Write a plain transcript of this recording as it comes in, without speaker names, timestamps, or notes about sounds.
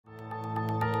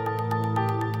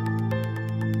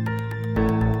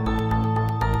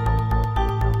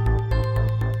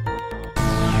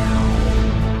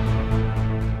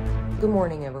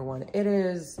morning, everyone. It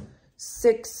is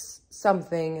 6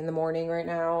 something in the morning right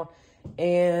now,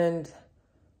 and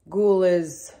Ghoul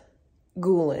is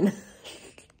ghouling.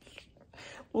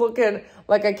 Looking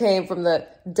like I came from the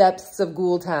depths of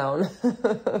Ghoul Town.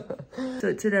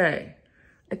 So today,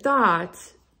 I thought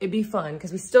it'd be fun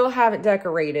because we still haven't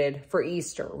decorated for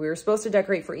Easter. We were supposed to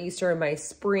decorate for Easter in my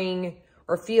spring,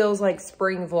 or feels like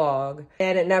spring vlog,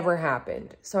 and it never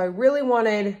happened. So I really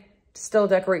wanted to still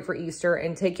decorate for Easter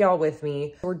and take y'all with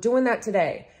me. We're doing that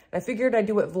today. I figured I'd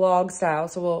do it vlog style.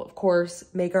 So we'll, of course,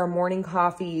 make our morning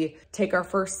coffee, take our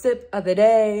first sip of the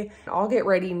day. I'll get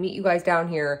ready, meet you guys down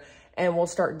here, and we'll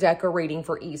start decorating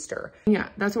for Easter. Yeah,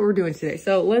 that's what we're doing today.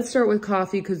 So let's start with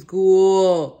coffee because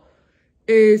Ghoul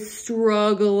is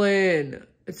struggling.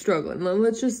 It's struggling.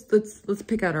 Let's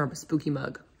pick out our spooky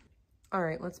mug. All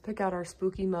right, let's pick out our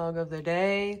spooky mug of the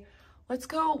day. Let's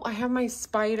go. I have my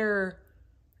spider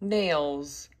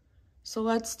nails. So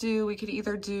we could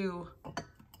either do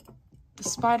the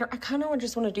spider. I kind of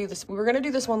just want to do this. We were going to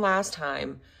do this one last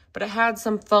time, but it had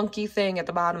some funky thing at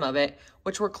the bottom of it,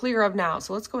 which we're clear of now.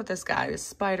 So let's go with this guy, this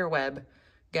spider web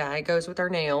guy. Goes with our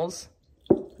nails.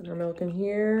 Put our milk in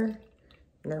here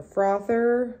and our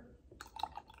frother.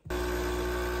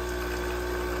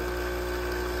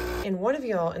 And one of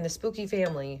y'all in the spooky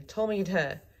family told me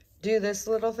to do this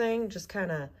little thing, just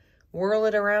kind of whirl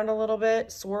it around a little bit,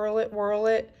 swirl it, whirl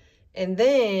it, and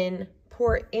then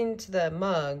pour it into the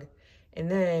mug.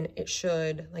 And then it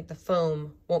should, like, the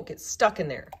foam won't get stuck in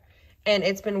there. And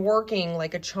it's been working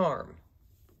like a charm.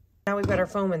 Now we've got our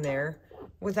foam in there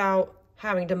without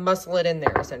having to muscle it in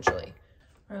there, essentially.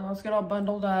 All right, let's get all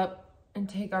bundled up and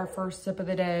take our first sip of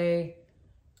the day.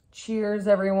 Cheers,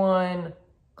 everyone.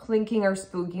 Clinking our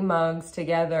spooky mugs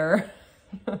together.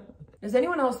 Does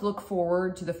anyone else look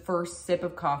forward to the first sip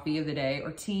of coffee of the day,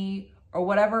 or tea, or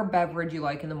whatever beverage you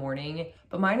like in the morning?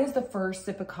 But mine is the first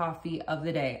sip of coffee of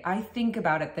the day. I think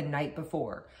about it the night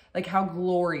before, like how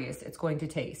glorious it's going to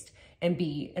taste and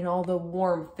be, and all the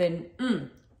warmth, and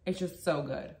it's just so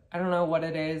good. I don't know what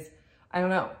it is. I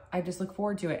don't know. I just look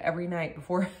forward to it every night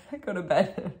before I go to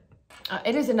bed.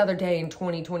 It is another day in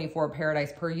 2024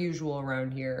 paradise per usual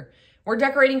around here. We're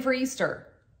decorating for Easter.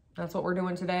 That's what we're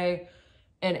doing today.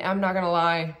 And I'm not gonna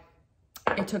lie,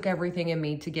 it took everything in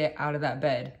me to get out of that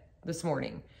bed this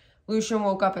morning. Lucian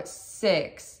woke up at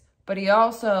 6, but he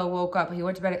also woke up, he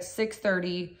went to bed at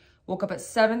 6:30, woke up at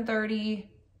 7:30,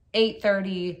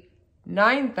 8:30,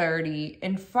 9:30,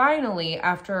 and finally,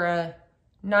 after a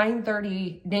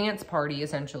 9:30 dance party,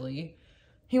 essentially,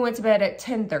 he went to bed at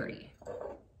 10:30.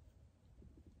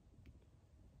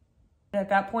 At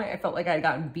that point, I felt like I'd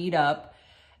gotten beat up.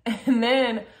 And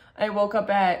then I woke up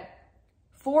at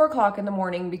 4 o'clock in the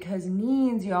morning because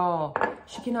Neens, y'all,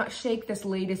 she cannot shake this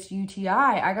latest UTI.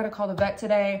 I got to call the vet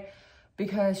today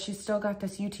because she's still got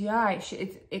this UTI.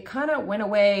 It kind of went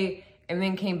away and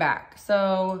then came back.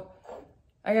 So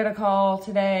I got a call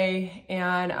today,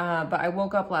 and but I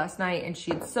woke up last night and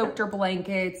she'd soaked her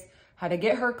blankets, had to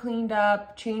get her cleaned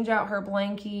up, change out her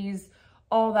blankies,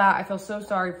 all that. I feel so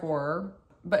sorry for her.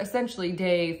 But essentially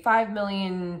day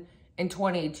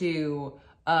 5,022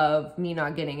 of me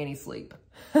not getting any sleep.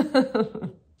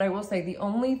 I will say the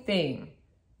only thing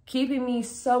keeping me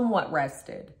somewhat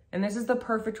rested, and this is the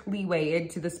perfect leeway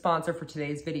into the sponsor for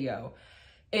today's video,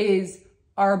 is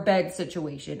our bed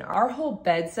situation. Our whole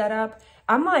bed setup,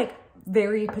 I'm like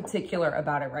very particular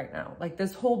about it right now. Like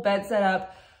this whole bed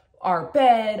setup, our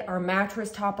bed, our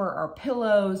mattress topper, our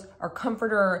pillows, our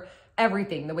comforter,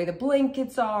 everything, the way the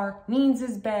blankets are,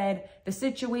 Neens' bed, the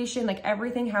situation, like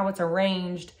everything, how it's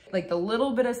arranged, like the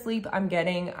little bit of sleep I'm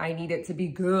getting, I need it to be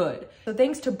good. So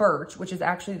thanks to Birch, which is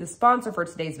actually the sponsor for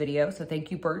today's video. So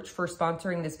thank you, Birch, for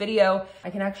sponsoring this video.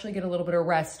 I can actually get a little bit of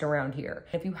rest around here.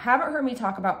 If you haven't heard me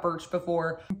talk about Birch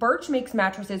before, Birch makes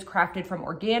mattresses crafted from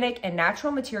organic and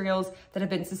natural materials that have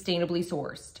been sustainably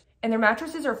sourced. And their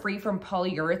mattresses are free from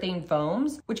polyurethane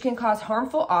foams, which can cause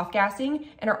harmful off-gassing,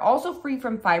 and are also free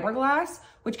from fiberglass,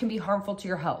 which can be harmful to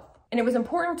your health. And it was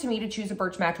important to me to choose a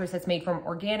Birch mattress that's made from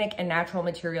organic and natural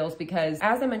materials because,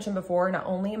 as I mentioned before, not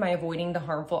only am I avoiding the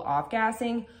harmful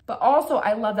off-gassing, but also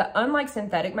I love that unlike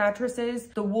synthetic mattresses,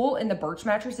 the wool in the Birch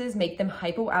mattresses make them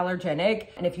hypoallergenic.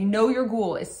 And if you know your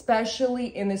Ghoul,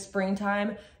 especially in the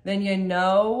springtime, then you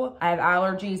know I have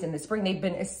allergies in the spring. They've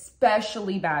been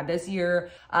especially bad this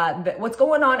year. But what's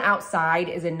going on outside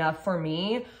is enough for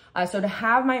me. So to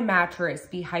have my mattress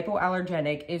be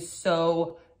hypoallergenic is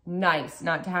so nice,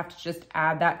 not to have to just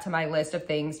add that to my list of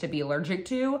things to be allergic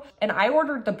to. And I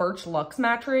ordered the Birch Luxe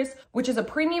mattress, which is a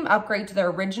premium upgrade to the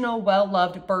original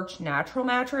well-loved Birch Natural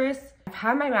mattress. I've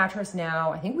had my mattress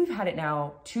now, I think we've had it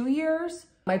now 2 years.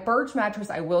 My Birch mattress,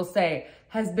 I will say,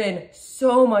 has been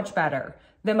so much better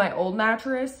than my old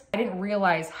mattress. I didn't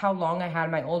realize how long I had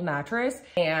my old mattress,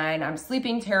 and I'm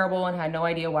sleeping terrible and had no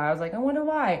idea why. I was like, I wonder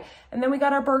why. And then we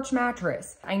got our Birch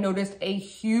mattress. I noticed a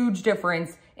huge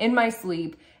difference in my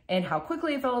sleep and how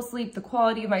quickly I fell asleep, the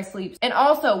quality of my sleep. And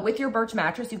also with your Birch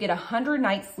mattress, you get a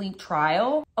 100-night sleep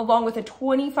trial along with a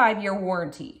 25-year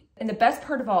warranty. And the best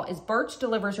part of all is Birch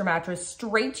delivers your mattress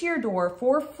straight to your door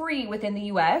for free within the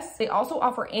US. They also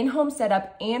offer in-home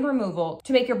setup and removal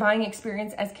to make your buying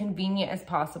experience as convenient as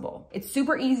possible. It's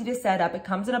super easy to set up. It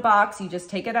comes in a box. You just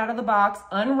take it out of the box,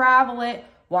 unravel it,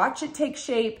 watch it take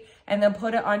shape, and then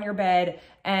put it on your bed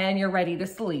and you're ready to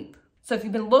sleep. So if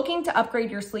you've been looking to upgrade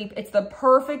your sleep, it's the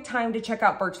perfect time to check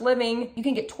out Birch Living. You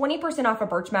can get 20% off a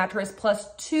Birch mattress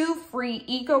plus 2 free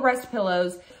Eco Rest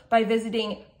pillows by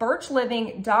visiting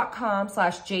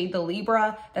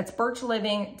birchliving.com/JadeTheLibra. That's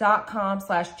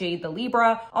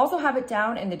birchliving.com/JadeTheLibra. Also have it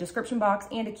down in the description box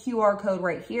and a QR code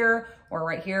right here or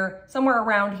right here. Somewhere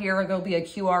around here, there'll be a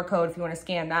QR code if you want to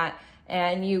scan that.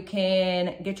 And you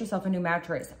can get yourself a new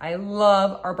mattress. I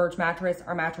love our Birch mattress,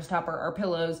 our mattress topper, our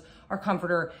pillows, our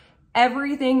comforter.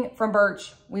 Everything from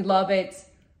Birch, we love it.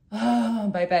 Oh,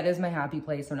 my bed is my happy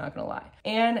place, I'm not gonna lie.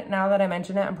 And now that I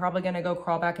mention it, I'm probably gonna go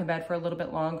crawl back in bed for a little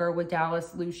bit longer with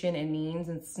Dallas, Lucian, and Means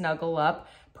and snuggle up.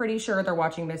 Pretty sure they're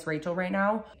watching Miss Rachel right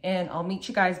now. And I'll meet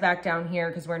you guys back down here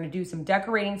because we're gonna do some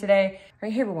decorating today. All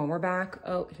right, hey everyone, we're back.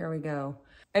 Oh, here we go.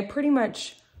 I pretty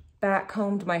much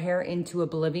backcombed my hair into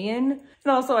oblivion.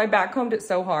 And also I backcombed it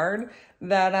so hard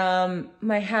that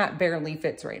my hat barely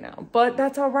fits right now. But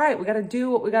that's all right. We gotta do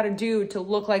what we gotta do to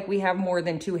look like we have more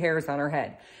than 2 hairs on our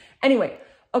head. Anyway,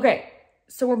 okay,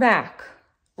 so we're back.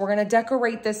 We're gonna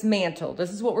decorate this mantle. This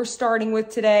is what we're starting with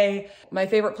today. My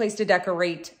favorite place to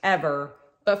decorate ever.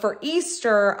 But for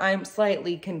Easter, I'm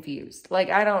slightly confused.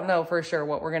 Like, I don't know for sure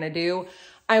what we're gonna do.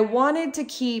 I wanted to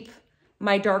keep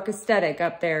my dark aesthetic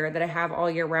up there that I have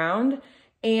all year round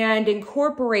and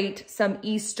incorporate some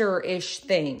Easter-ish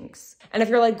things. And if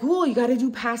you're like, cool, you gotta do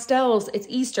pastels, it's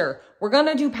Easter. We're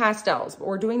gonna do pastels, but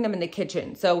we're doing them in the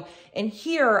kitchen. So in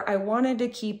here, I wanted to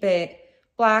keep it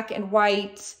black and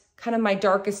white, kind of my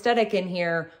dark aesthetic in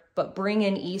here, but bring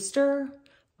in Easter.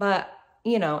 But,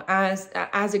 you know, as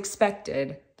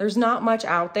expected, there's not much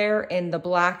out there in the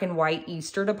black and white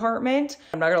Easter department.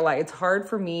 I'm not gonna lie, it's hard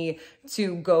for me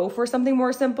to go for something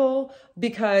more simple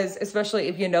because, especially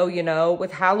if you know,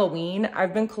 with Halloween,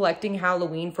 I've been collecting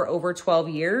Halloween for over 12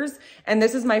 years. And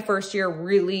this is my first year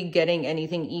really getting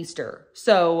anything Easter.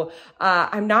 So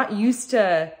I'm not used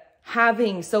to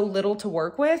having so little to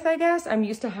work with, I guess. I'm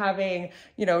used to having,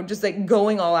 you know, just like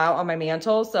going all out on my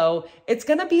mantle. So it's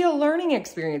gonna be a learning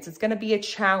experience. It's gonna be a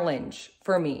challenge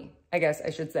for me, I guess I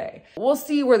should say. We'll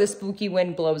see where the spooky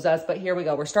wind blows us, but here we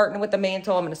go. We're starting with the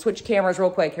mantle. I'm gonna switch cameras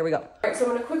real quick. Here we go. All right, so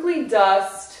I'm gonna quickly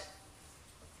dust.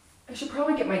 I should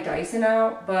probably get my Dyson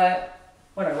out, but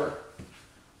whatever.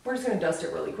 We're just gonna dust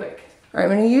it really quick. All right,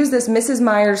 I'm gonna use this Mrs.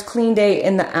 Meyer's Clean Day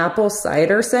in the apple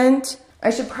cider scent. I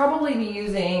should probably be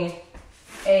using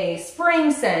a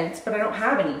spring scent, but I don't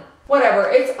have any. Whatever,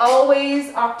 it's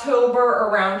always October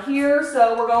around here,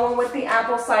 so we're going with the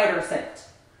apple cider scent.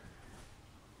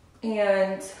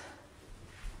 And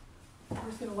I'm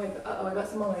just gonna wipe it. Uh-oh, I got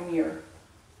some on my mirror.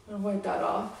 I'm gonna wipe that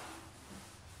off.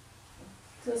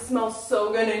 It smells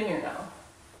so good in here now.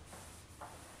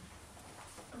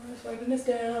 I'm just wiping this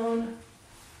down.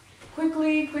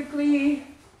 Quickly.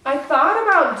 I thought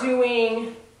about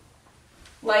doing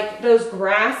like those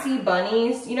grassy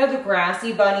bunnies. You know the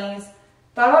grassy bunnies?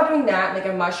 Thought about doing that, like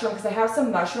a mushroom, because I have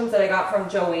some mushrooms that I got from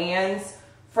Joann's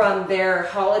from their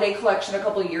holiday collection a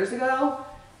couple years ago.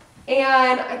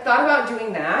 And I thought about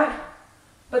doing that,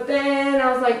 but then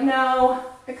I was like, no,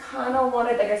 I kind of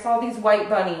wanted, like I saw these white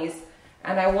bunnies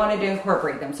and I wanted to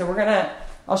incorporate them. So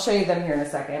I'll show you them here in a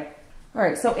second. All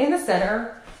right, so in the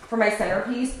center, for my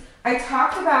centerpiece, I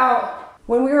talked about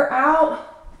when we were out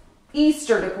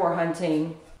Easter decor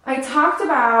hunting, I talked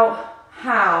about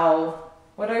how,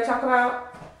 what did I talk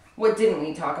about? What didn't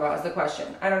we talk about is the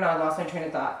question. I don't know, I lost my train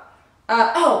of thought.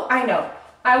 Oh, I know.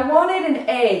 I wanted an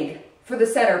egg for the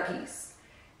centerpiece.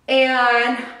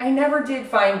 And I never did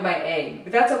find my egg,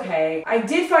 but that's okay. I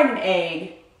did find an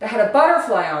egg that had a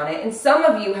butterfly on it, and some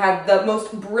of you had the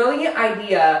most brilliant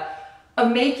idea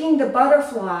of making the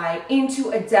butterfly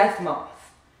into a death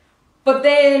moth. But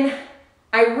then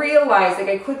I realized, like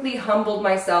I quickly humbled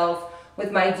myself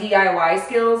with my DIY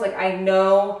skills. Like I'm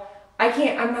not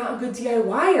a good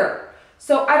DIYer.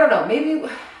 So I don't know, maybe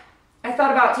I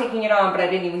thought about taking it on, but I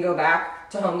didn't even go back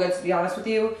to Home Goods, to be honest with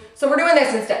you. So we're doing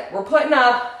this instead. We're putting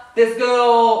up this good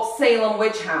old Salem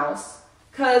witch house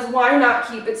because why not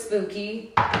keep it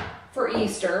spooky for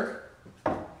Easter?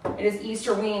 It is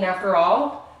Easterween after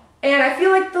all. And I feel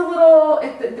like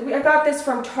I got this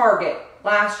from Target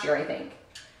last year, I think.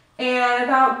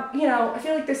 And I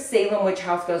feel like this Salem witch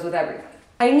house goes with everything.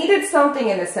 I needed something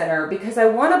in the center because I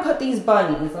want to put these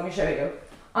bunnies, let me show you,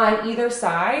 on either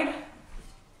side.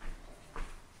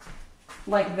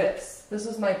 Like this. This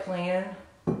was my plan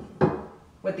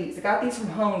with these. I got these from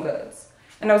Home Goods.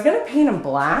 And I was going to paint them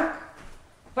black,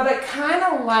 but I kind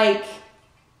of like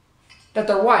that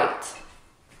they're white.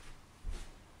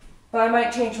 But I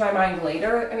might change my mind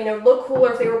later. I mean, it would look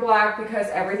cooler if they were black because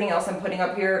everything else I'm putting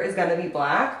up here is going to be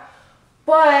black.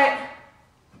 But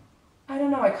I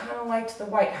don't know. I kind of liked the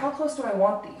white. How close do I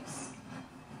want these?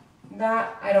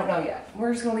 That, I don't know yet.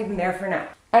 We're just going to leave them there for now.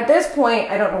 At this point,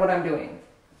 I don't know what I'm doing.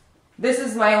 This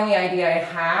is my only idea I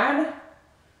had.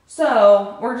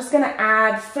 So we're just going to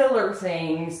add filler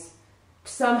things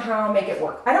to somehow make it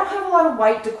work. I don't have a lot of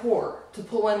white decor to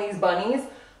pull in these bunnies,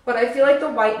 but I feel like the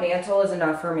white mantle is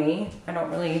enough for me. I don't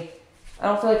feel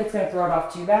like it's going to throw it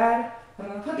off too bad. I'm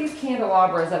going to put these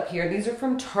candelabras up here. These are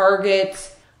from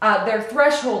Target. Their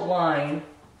Threshold line.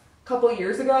 A couple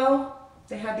years ago,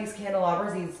 they had these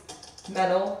candelabras, these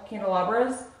metal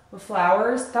candelabras with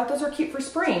flowers. Thought those were cute for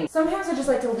spring. Sometimes I just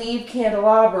like to leave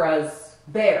candelabras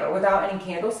bare without any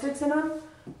candlesticks in them,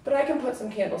 but I can put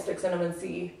some candlesticks in them and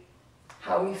see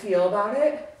how we feel about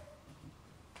it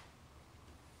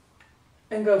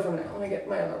and go from there. Let me get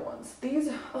my other ones. These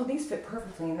fit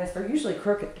perfectly in this. They're usually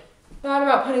crooked. Thought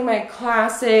about putting my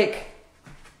classic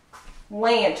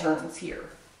lanterns here.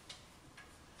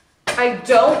 I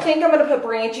don't think I'm going to put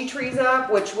branchy trees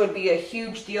up, which would be a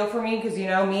huge deal for me because you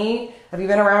know me. If you've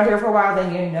been around here for a while,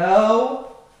 then you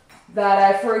know that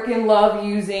I freaking love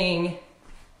using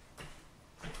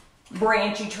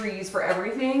branchy trees for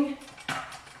everything.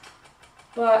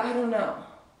 But I don't know.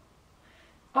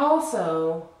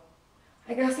 Also,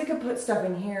 I guess I could put stuff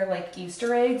in here like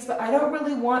Easter eggs, but I don't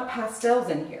really want pastels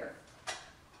in here.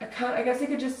 I guess I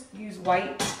could just use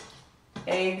white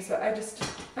eggs, but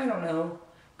I don't know.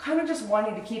 Kind of just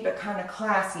wanting to keep it kind of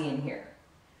classy in here.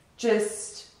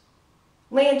 Just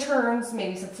lanterns,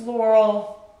 maybe some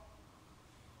floral,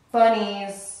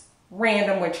 bunnies,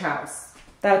 random witch house.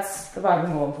 That's the vibe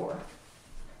I'm going for.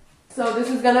 So this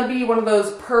is going to be one of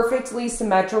those perfectly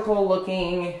symmetrical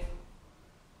looking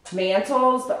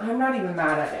mantles, but I'm not even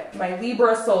mad at it. My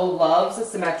Libra soul loves a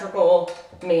symmetrical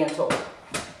mantle.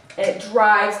 And it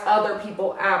drives other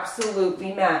people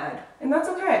absolutely mad. And that's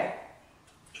okay.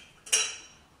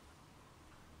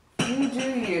 You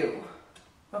do you.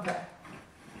 Okay.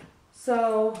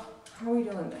 So, how are we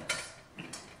doing this?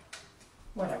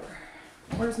 Whatever.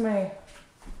 Where's my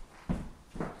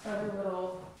other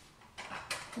little,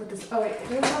 with this, oh wait,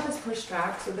 do I have this pushed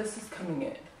back? So this is coming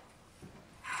in.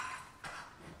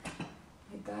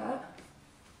 Like that.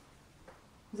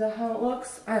 Is that how it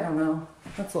looks? I don't know.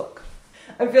 Let's look.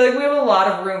 I feel like we have a lot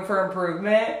of room for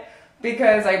improvement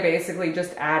because I basically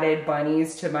just added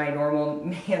bunnies to my normal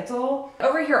mantle.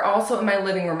 Over here also in my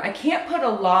living room, I can't put a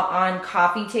lot on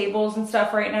coffee tables and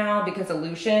stuff right now because of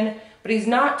Lucian, but he's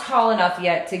not tall enough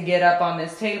yet to get up on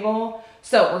this table.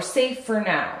 So we're safe for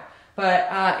now. But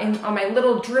on my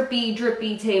little drippy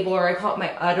table, or I call it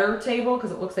my udder table because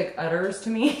it looks like udders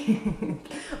to me.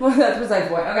 Well, that's besides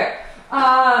the point. Okay.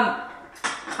 I'm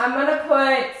gonna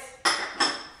put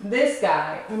this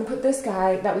guy. I'm gonna put this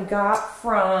guy that we got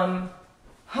from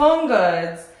Home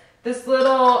Goods. This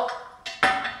little,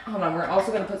 hold on, we're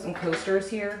also gonna put some coasters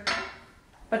here.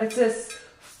 But it's this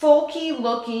folky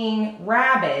looking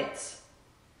rabbit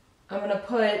I'm gonna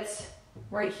put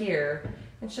right here.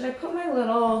 And should I put my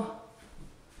little,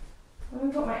 let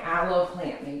me put my aloe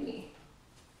plant maybe.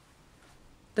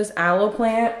 This aloe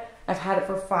plant, I've had it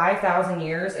for 5,000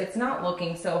 years. It's not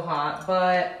looking so hot,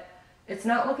 but it's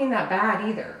not looking that bad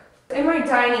either. In my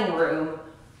dining room,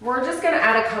 we're just gonna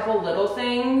add a couple little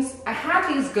things. I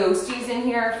have these ghosties in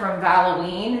here from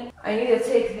Halloween. I need to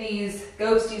take these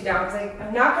ghosties down because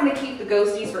I'm not gonna keep the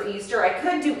ghosties for Easter. I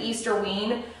could do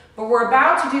Easterween, but we're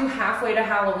about to do halfway to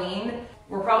Halloween.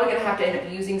 We're probably gonna have to end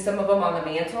up using some of them on the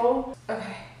mantle.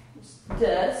 Okay, just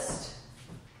dust.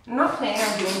 I'm not planning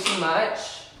on doing too much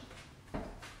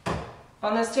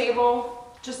on this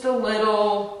table. Just a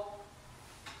little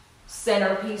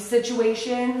centerpiece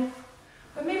situation.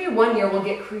 But maybe one year we'll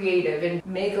get creative and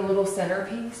make a little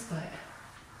centerpiece, but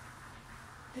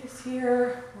this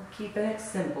year we're keeping it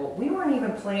simple. We weren't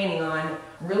even planning on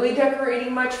really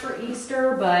decorating much for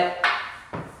Easter, but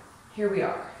here we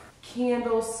are.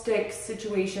 Candlestick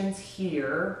situations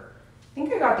here. I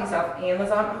think I got these off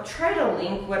Amazon. I'll try to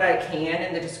link what I can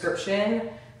in the description.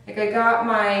 Like I got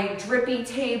my drippy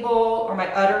table, or my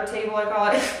udder table I call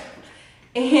it.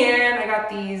 And I got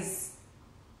these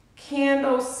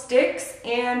candlesticks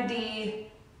and the,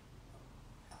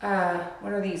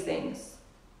 what are these things?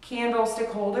 Candlestick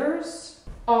holders,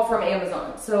 all from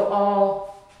Amazon. So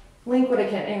I'll link what I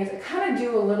can. Anyways, I kind of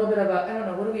do a little bit of a, I don't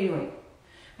know, what are we doing?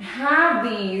 I have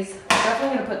these, I'm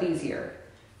definitely gonna put these here.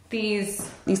 These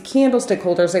candlestick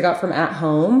holders I got from At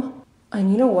Home.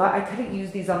 And you know what? I could have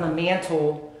used these on the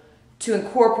mantle to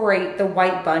incorporate the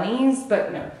white bunnies,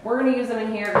 but no, we're gonna use them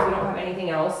in here because we don't have anything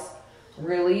else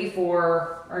really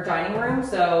for our dining room.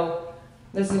 So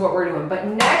this is what we're doing. But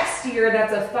next year,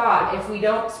 that's a thought. If we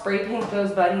don't spray paint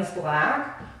those bunnies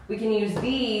black, we can use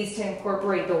these to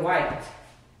incorporate the white.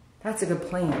 That's a good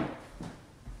plan.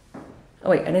 Oh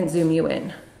wait, I didn't zoom you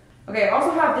in. Okay, I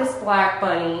also have this black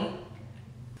bunny,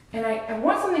 and I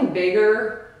want something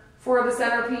bigger for the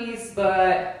centerpiece,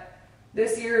 but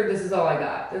this year, this is all I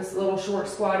got. This little short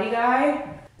squatty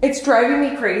guy. It's driving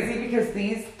me crazy because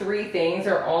these three things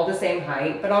are all the same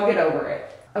height, but I'll get over it.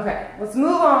 Okay, let's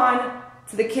move on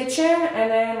to the kitchen,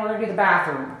 and then we're gonna do the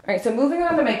bathroom. All right, so moving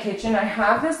on to my kitchen, I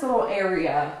have this little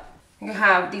area. I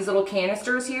have these little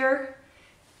canisters here.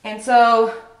 And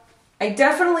so I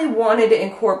definitely wanted to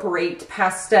incorporate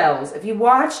pastels. If you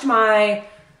watched my,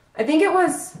 I think it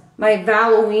was my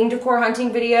Halloween decor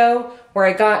hunting video where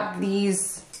I got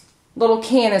these little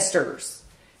canisters,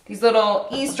 these little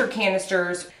Easter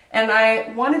canisters, and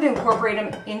I wanted to incorporate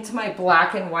them into my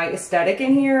black and white aesthetic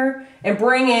in here and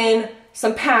bring in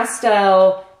some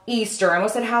pastel Easter. I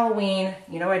almost said Halloween,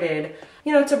 you know I did,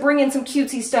 you know, to bring in some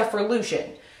cutesy stuff for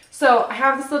Lucian. So I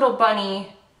have this little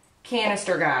bunny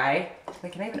canister guy.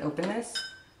 Wait, can I even open this?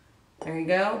 There you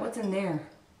go. What's in there?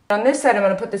 On this side, I'm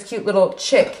going to put this cute little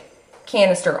chick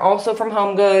canister, also from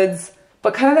Home Goods,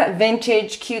 but kind of that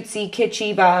vintage, cutesy,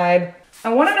 kitschy vibe. I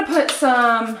wanted to put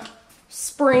some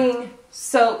spring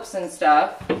soaps and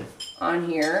stuff on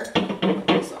here.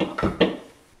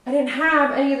 I didn't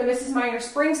have any of the Mrs. Meyer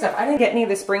spring stuff. I didn't get any of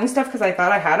the spring stuff because I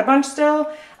thought I had a bunch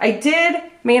still. I did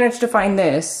manage to find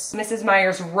this Mrs.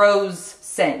 Meyer's rose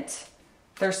scent.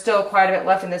 There's still quite a bit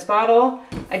left in this bottle.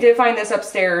 I did find this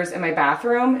upstairs in my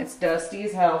bathroom. It's dusty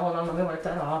as hell. Hold on, let me wipe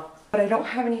that off. But I don't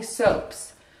have any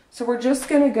soaps. So we're just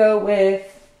gonna go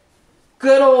with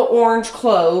good old orange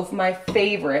clove, my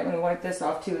favorite. Let me wipe this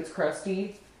off too, it's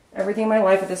crusty. Everything in my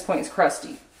life at this point is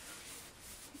crusty.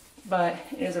 But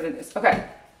it is what it is. Okay,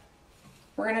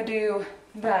 we're gonna do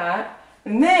that.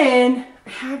 And then I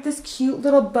have this cute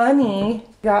little bunny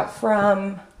got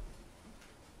from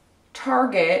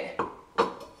Target.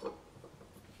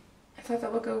 I thought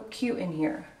that would go cute in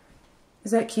here.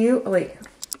 Is that cute? Oh wait,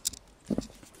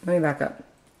 let me back up.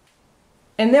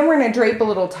 And then we're gonna drape a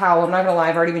little towel. I'm not gonna lie,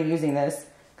 I've already been using this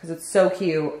because it's so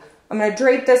cute. I'm gonna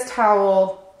drape this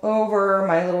towel over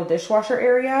my little dishwasher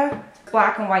area.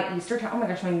 Black and white Easter towel. Oh my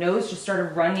gosh, my nose just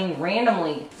started running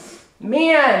randomly.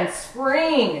 Man,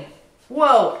 spring.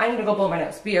 Whoa, I need to go blow my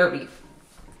nose. BRB.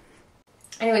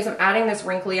 Anyways, I'm adding this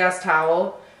wrinkly ass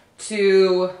towel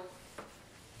to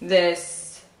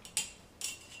this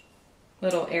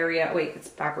little area. Wait, it's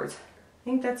backwards. I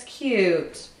think that's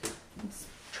cute. Let's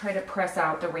try to press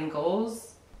out the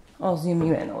wrinkles. I'll zoom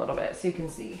you in a little bit so you can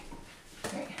see.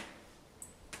 Okay.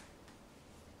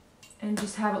 And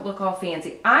just have it look all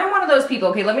fancy. I'm one of those people,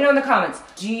 okay, let me know in the comments.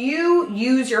 Do you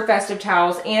use your festive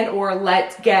towels and or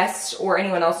let guests or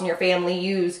anyone else in your family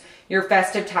use your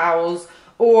festive towels,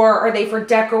 or are they for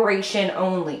decoration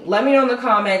only? Let me know in the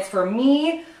comments. For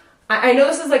me, I know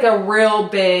this is like a real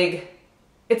big,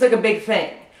 it's like a big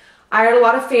thing. I had a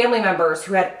lot of family members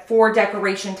who had for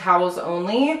decoration towels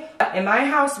only. In my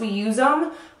house, we use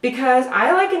them because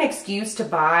I like an excuse to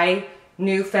buy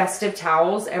new festive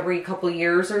towels every couple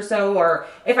years or so, or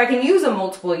if I can use them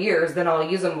multiple years, then I'll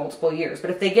use them multiple years. But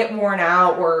if they get worn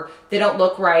out or they don't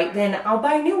look right, then I'll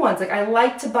buy new ones. Like I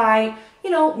like to buy, you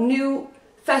know, new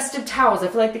festive towels. I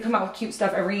feel like they come out with cute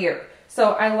stuff every year.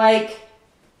 So I like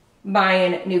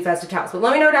buying new festive towels. But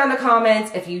let me know down in the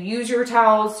comments if you use your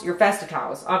towels, your festive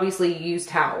towels. Obviously you use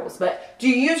towels, but do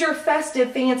you use your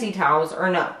festive fancy towels or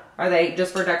no? Are they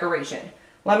just for decoration?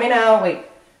 Let me know. Wait,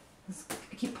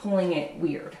 I keep pulling it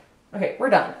weird. Okay, we're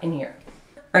done in here.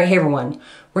 All right, hey everyone.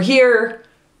 We're here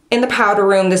in the powder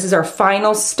room. This is our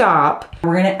final stop.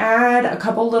 We're gonna add a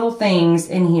couple little things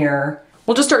in here.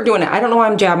 We'll just start doing it. I don't know why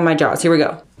I'm jabbing my jaws. Here we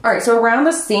go. All right, so around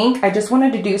the sink, I just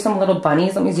wanted to do some little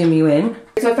bunnies. Let me zoom you in.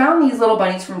 So I found these little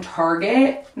bunnies from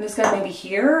Target. And this guy maybe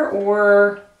here,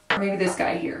 or maybe this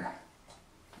guy here.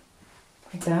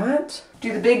 Like that.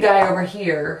 Do the big guy over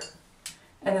here,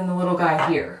 and then the little guy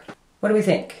here. What do we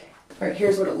think? All right,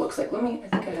 here's what it looks like. I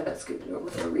think I have that scooted over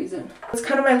for a reason. It's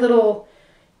kind of my little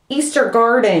Easter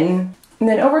garden. And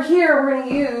then over here, we're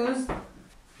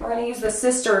gonna use the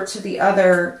sister to the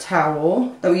other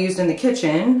towel that we used in the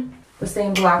kitchen. The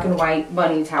same black and white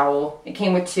bunny towel. It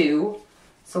came with 2,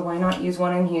 so why not use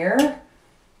one in here?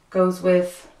 Goes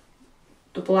with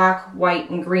the black, white,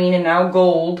 and green, and now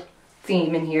gold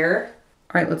theme in here.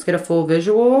 All right, let's get a full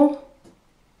visual.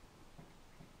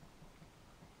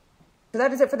 So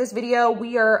that is it for this video.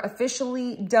 We are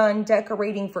officially done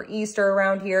decorating for Easter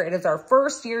around here. It is our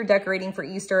first year decorating for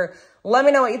Easter. Let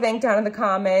me know what you think down in the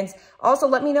comments. Also,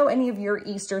 let me know any of your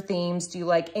Easter themes. Do you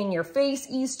like in-your-face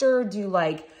Easter? Do you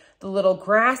like the little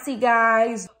grassy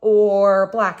guys or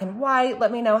black and white?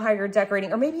 Let me know how you're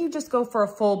decorating. Or maybe you just go for a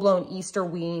full-blown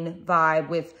Easter-ween vibe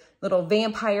with little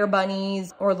vampire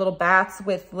bunnies or little bats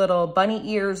with little bunny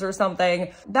ears or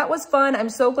something. That was fun. I'm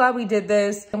so glad we did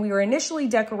this. And we were initially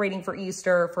decorating for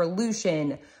Easter for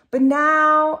Lucian, but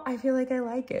now I feel like I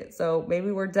like it. So maybe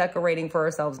we're decorating for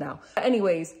ourselves now.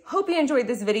 Anyways, hope you enjoyed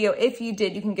this video. If you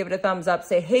did, you can give it a thumbs up.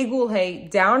 Say, hey, ghoul, hey,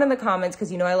 down in the comments,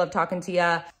 because you know I love talking to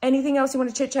you. Anything else you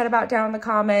want to chit chat about down in the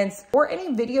comments, or any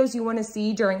videos you want to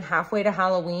see during halfway to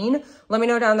Halloween, let me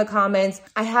know down in the comments.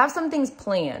 I have some things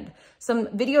planned. Some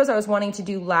videos I was wanting to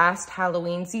do last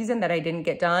Halloween season that I didn't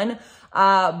get done,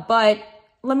 but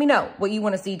let me know what you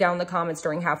want to see down in the comments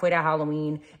during halfway to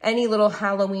Halloween. Any little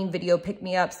Halloween video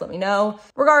pick-me-ups, let me know.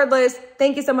 Regardless,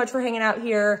 thank you so much for hanging out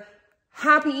here.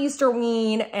 Happy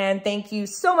Easter-ween, and thank you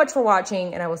so much for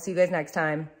watching, and I will see you guys next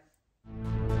time.